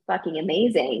absolutely fucking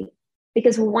amazing.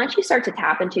 Because once you start to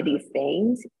tap into these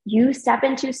things, you step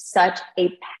into such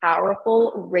a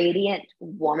powerful, radiant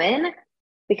woman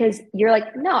because you're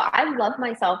like, no, I love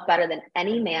myself better than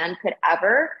any man could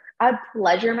ever. I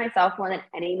pleasure myself more than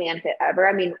any man could ever.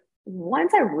 I mean,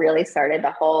 once I really started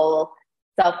the whole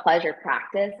self-pleasure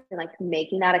practice and like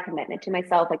making that a commitment to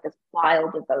myself, like this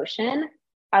wild devotion,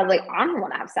 I was like, I don't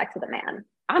want to have sex with a man.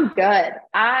 I'm good.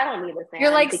 I don't need this man.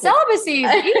 You're like, celibacy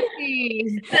is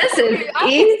easy. This is I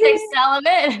easy. can stay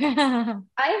celibate.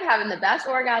 I am having the best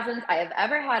orgasms I have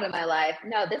ever had in my life.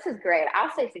 No, this is great.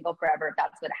 I'll stay single forever if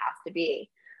that's what it has to be.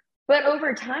 But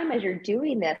over time, as you're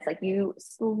doing this, like you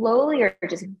slowly are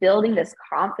just building this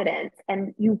confidence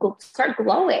and you start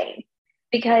glowing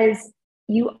because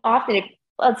you often,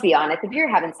 let's be honest, if you're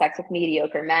having sex with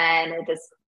mediocre men or just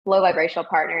low vibrational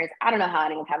partners, I don't know how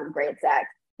anyone's having great sex.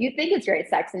 You think it's great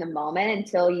sex in the moment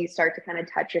until you start to kind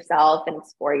of touch yourself and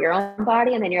explore your own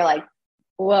body. And then you're like,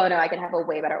 whoa, no, I can have a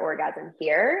way better orgasm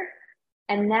here.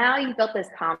 And now you built this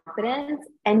confidence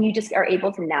and you just are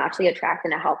able to naturally attract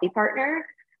in a healthy partner.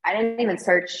 I didn't even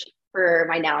search for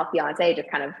my now fiance. It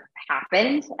just kind of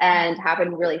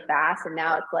happened really fast. And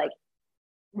now it's like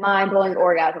mind-blowing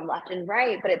orgasm left and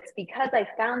right. But it's because I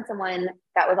found someone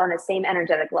that was on the same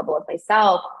energetic level of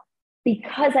myself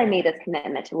because I made this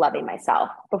commitment to loving myself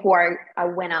before I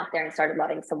went out there and started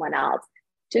loving someone else,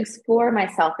 to explore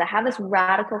myself, to have this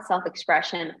radical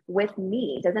self-expression with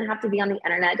me. It doesn't have to be on the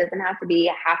internet. It doesn't have to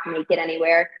be half naked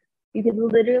anywhere. You could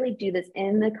literally do this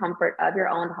in the comfort of your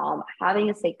own home,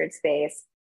 having a sacred space.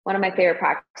 One of my favorite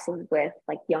practices with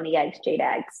like yoni eggs, jade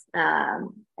eggs,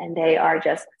 and they are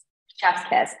just chef's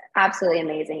kiss, absolutely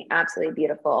amazing, absolutely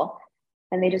beautiful.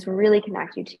 And they just really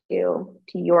connect you to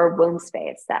your womb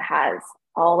space that has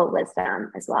all the wisdom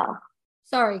as well.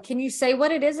 Sorry, can you say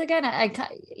what it is again?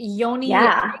 Yoni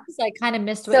eggs? I kind of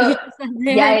missed what you said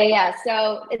there. Yeah.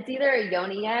 So it's either a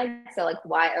yoni egg, so like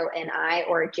YONI,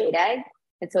 or a jade egg.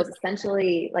 And so it's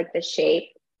essentially like the shape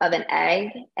of an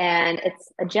egg and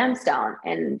it's a gemstone.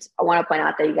 And I want to point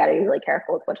out that you got to be really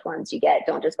careful with which ones you get.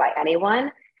 Don't just buy any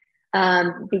one.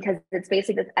 Because it's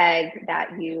basically this egg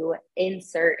that you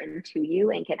insert into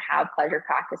you and can have pleasure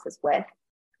practices with.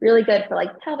 Really good for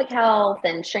like pelvic health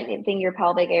and strengthening your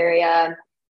pelvic area.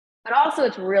 But also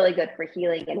it's really good for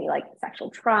healing any like sexual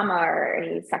trauma or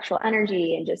any sexual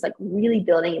energy and just like really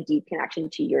building a deep connection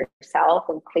to yourself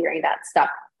and clearing that stuck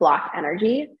block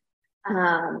energy.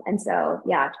 And so,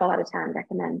 yeah, 12 out of 10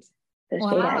 recommend those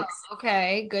jade eggs.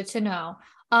 Okay, good to know.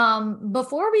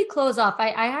 Before we close off,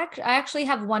 I actually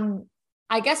have one,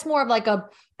 I guess more of like a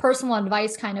personal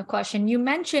advice kind of question. You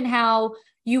mentioned how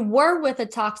you were with a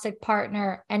toxic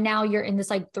partner and now you're in this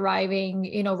like thriving,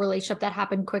 relationship that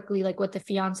happened quickly, like with the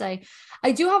fiance.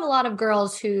 I do have a lot of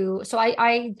girls so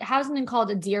I have something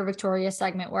called a Dear Victoria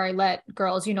segment where I let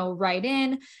girls, write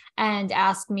in and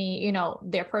ask me,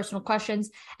 their personal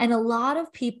questions. And a lot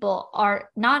of people are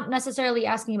not necessarily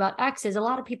asking about exes. A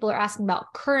lot of people are asking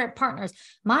about current partners.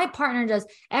 My partner does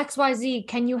XYZ.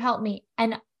 Can you help me?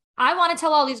 And I want to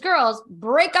tell all these girls,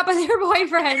 break up with your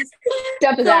boyfriends.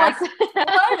 Dump his ass.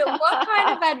 What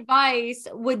kind of advice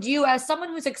would you, as someone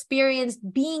who's experienced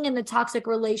being in the toxic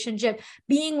relationship,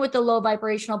 being with a low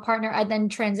vibrational partner, and then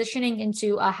transitioning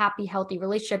into a happy, healthy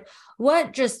relationship,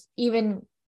 what just even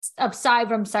aside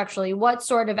from sexually, what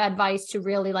sort of advice to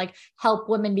really like help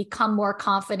women become more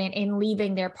confident in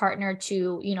leaving their partner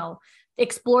to,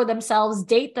 explore themselves,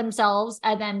 date themselves,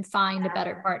 and then find a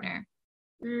better partner?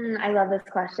 I love this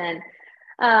question.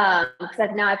 Because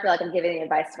now I feel like I'm giving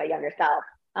advice to my younger self.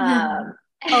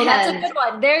 That's a good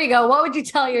one. There you go. What would you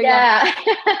tell your Yeah.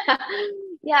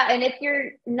 And if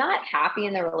you're not happy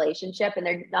in the relationship and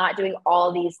they're not doing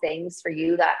all these things for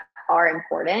you that are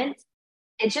important,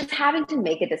 it's just having to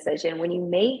make a decision. When you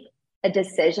make a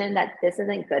decision that this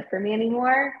isn't good for me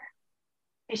anymore,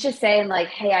 it's just saying like,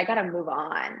 hey, I got to move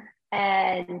on.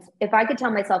 And if I could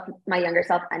tell my younger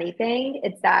self anything,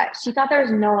 it's that she thought there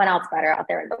was no one else better out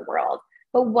there in the world.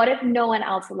 But what if no one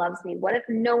else loves me? What if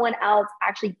no one else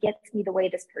actually gets me the way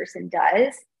this person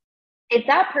does? If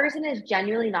that person is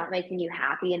genuinely not making you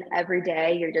happy and every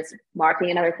day you're just marking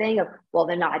another thing of, well,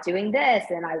 they're not doing this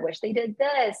and I wish they did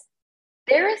this.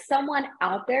 There is someone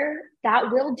out there that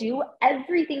will do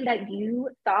everything that you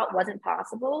thought wasn't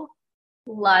possible,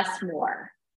 plus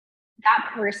more.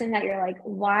 That person that you're like,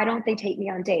 why don't they take me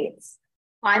on dates?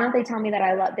 Why don't they tell me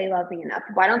that they love me enough?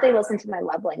 Why don't they listen to my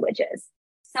love languages?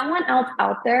 Someone else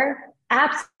out there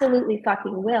absolutely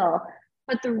fucking will.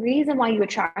 But the reason why you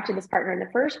attracted this partner in the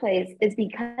first place is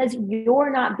because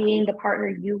you're not being the partner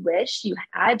you wish you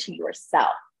had to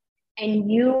yourself.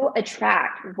 And you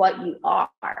attract what you are.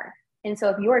 And so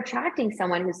if you're attracting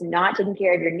someone who's not taking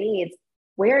care of your needs,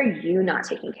 where are you not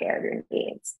taking care of your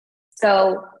needs?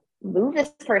 So move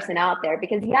this person out there,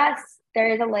 because yes,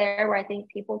 there is a layer where I think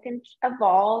people can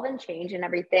evolve and change and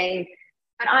everything.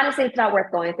 But honestly, it's not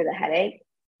worth going through the headache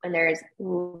when there's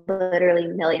literally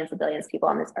millions of billions of people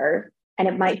on this earth. And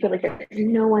it might feel like there's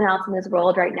no one else in this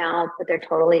world right now, but there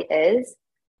totally is.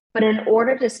 But in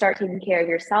order to start taking care of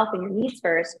yourself and your needs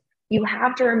first, you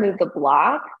have to remove the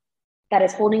block that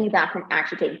is holding you back from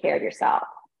actually taking care of yourself.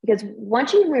 Because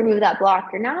once you remove that block,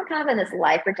 you're now kind of in this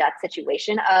life or death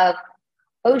situation of,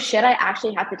 oh shit, I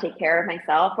actually have to take care of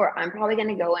myself, or I'm probably going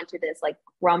to go into this like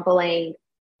grumbling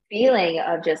feeling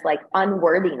of just like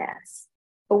unworthiness.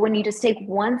 But when you just take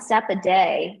one step a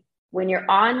day, when you're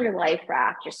on your life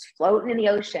raft, just floating in the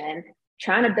ocean,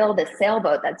 trying to build a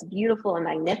sailboat that's beautiful and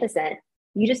magnificent,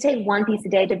 you just take one piece a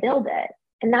day to build it.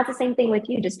 And that's the same thing with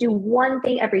you. Just do one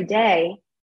thing every day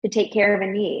to take care of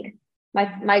a need.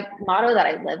 My motto that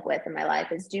I live with in my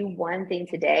life is do one thing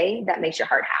today that makes your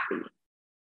heart happy.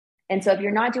 And so if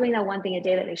you're not doing that one thing a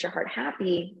day that makes your heart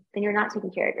happy, then you're not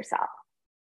taking care of yourself.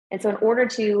 And so in order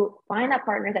to find that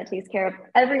partner that takes care of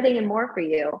everything and more for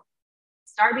you,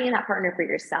 start being that partner for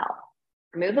yourself.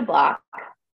 Remove the block.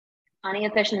 Planning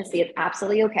efficiency is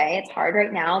absolutely okay. It's hard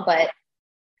right now, but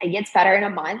it gets better in a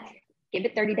month. Give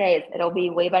it 30 days. It'll be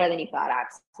way better than you thought.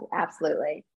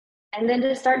 Absolutely. And then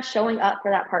just start showing up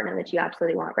for that partner that you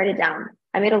absolutely want. Write it down.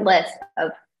 I made a list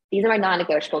of these are my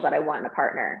non-negotiables that I want in a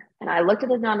partner. And I looked at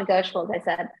those non-negotiables. I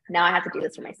said, now I have to do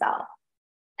this for myself.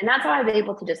 And that's how I was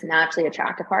able to just naturally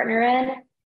attract a partner in.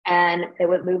 And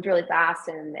it moved really fast.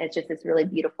 And it's just this really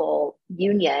beautiful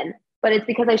union. But it's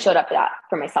because I showed up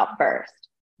for myself first.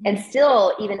 And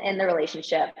still, even in the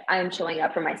relationship, I'm showing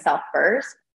up for myself first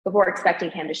before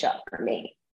expecting him to show up for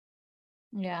me.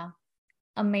 Yeah.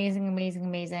 Amazing, amazing,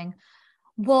 amazing.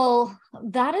 Well,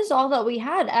 that is all that we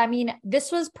had. I mean, this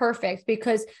was perfect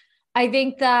because I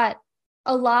think that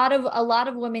a lot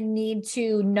of women need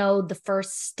to know the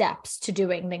first steps to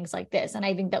doing things like this. And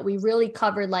I think that we really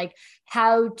covered like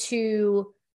how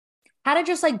to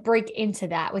just like break into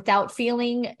that without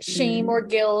feeling shame or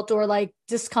guilt or like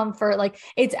discomfort. Like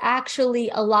it's actually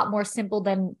a lot more simple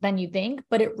than you think,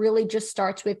 but it really just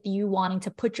starts with you wanting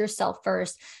to put yourself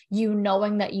first, you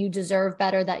knowing that you deserve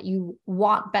better, that you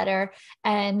want better,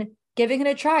 and giving it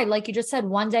a try. Like you just said,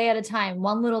 one day at a time,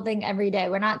 one little thing every day.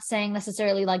 We're not saying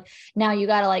necessarily like now you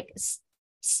got to like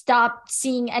stop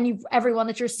seeing everyone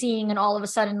that you're seeing and all of a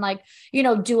sudden like,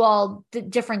 do all the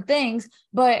different things,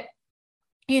 but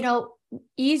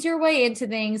ease your way into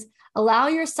things, allow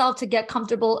yourself to get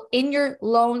comfortable in your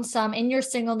lonesome, in your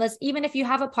singleness. Even if you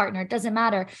have a partner, it doesn't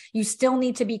matter. You still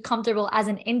need to be comfortable as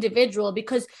an individual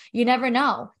because you never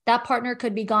know. That partner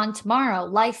could be gone tomorrow.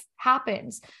 Life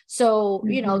happens. So,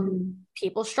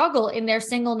 people struggle in their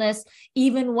singleness.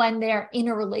 Even when they're in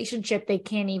a relationship, they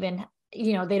can't even,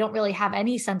 they don't really have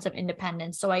any sense of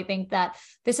independence. So I think that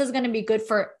this is going to be good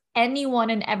for anyone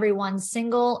and everyone,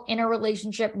 single, in a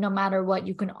relationship, no matter what.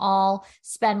 You can all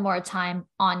spend more time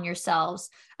on yourselves.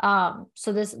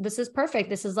 So this is perfect.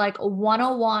 This is like a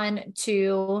 101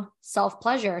 to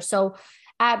self-pleasure. So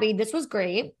Abbey, this was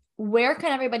great. Where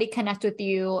can everybody connect with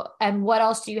you, and what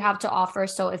else do you have to offer?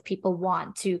 So if people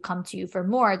want to come to you for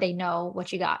more, they know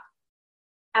what you got.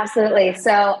 Absolutely.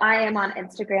 So I am on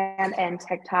Instagram and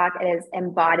TikTok. It is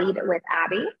Embodied with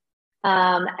Abbey.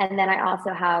 And then I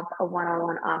also have a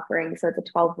one-on-one offering. So it's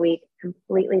a 12-week,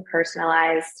 completely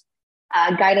personalized,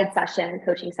 guided session,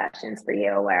 coaching sessions for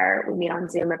you, where we meet on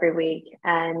Zoom every week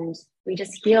and we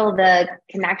just heal the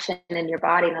connection in your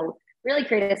body and really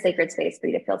create a sacred space for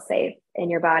you to feel safe in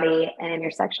your body and in your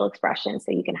sexual expression.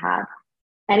 So you can have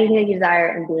anything that you desire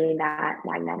and being that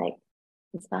magnetic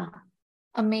as well.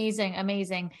 Amazing.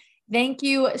 Amazing. Thank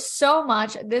you so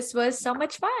much. This was so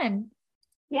much fun.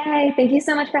 Yay. Thank you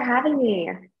so much for having me.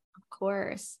 Of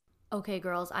course. Okay,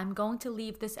 girls, I'm going to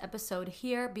leave this episode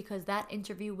here because that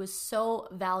interview was so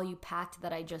value-packed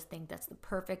that I just think that's the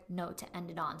perfect note to end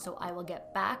it on. So I will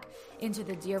get back into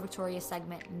the Dear Victoria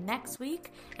segment next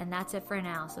week, and that's it for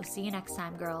now. So see you next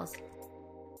time, girls.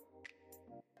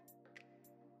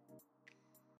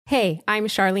 Hey, I'm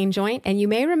Charlene Joint, and you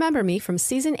may remember me from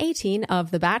season 18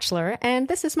 of The Bachelor, and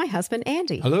this is my husband,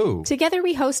 Andy. Hello. Together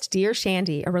we host Dear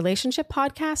Shandy, a relationship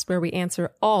podcast where we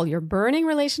answer all your burning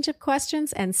relationship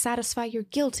questions and satisfy your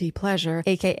guilty pleasure,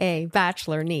 aka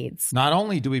Bachelor needs. Not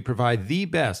only do we provide the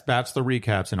best Bachelor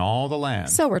recaps in all the land,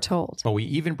 So we're told. but we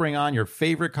even bring on your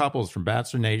favorite couples from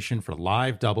Bachelor Nation for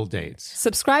live double dates.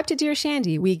 Subscribe to Dear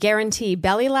Shandy. We guarantee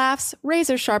belly laughs,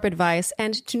 razor sharp advice,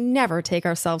 and to never take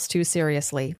ourselves too seriously.